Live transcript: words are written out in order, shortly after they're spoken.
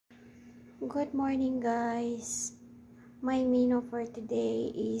Good morning, guys. My menu for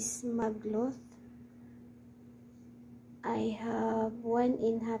today is Magloth. I have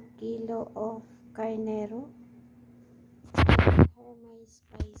 1.5 kilo of carnero. My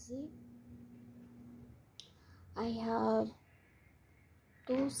spicy. I have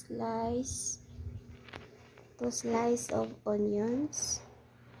two slice of onions,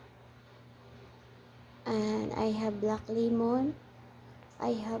 and I have black lemon.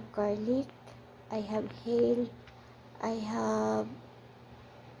 I have garlic. I have hale. I have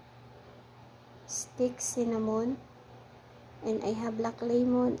stick cinnamon, and I have black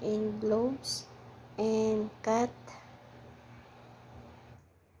lemon and cloves, and cut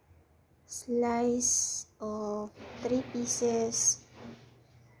slice of 3 pieces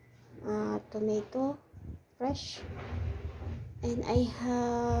tomato fresh, and I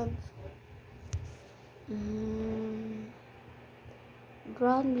have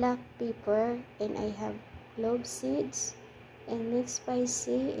ground black pepper, and I have clove seeds and mixed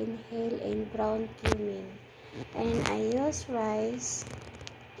spicy, inhale, and ground cumin. And I use rice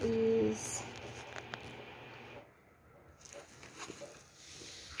is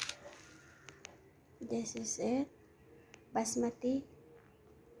this is it, basmati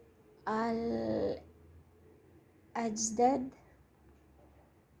al ajdad,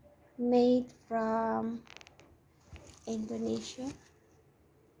 made from Indonesia.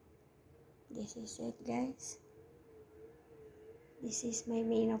 This is it, guys. This is my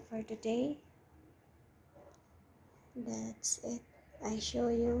menu for today. That's it. I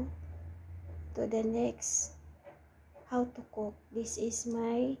show you to the next how to cook. This is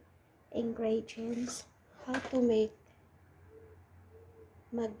my ingredients, how to make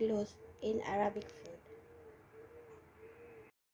magloth in Arabic food.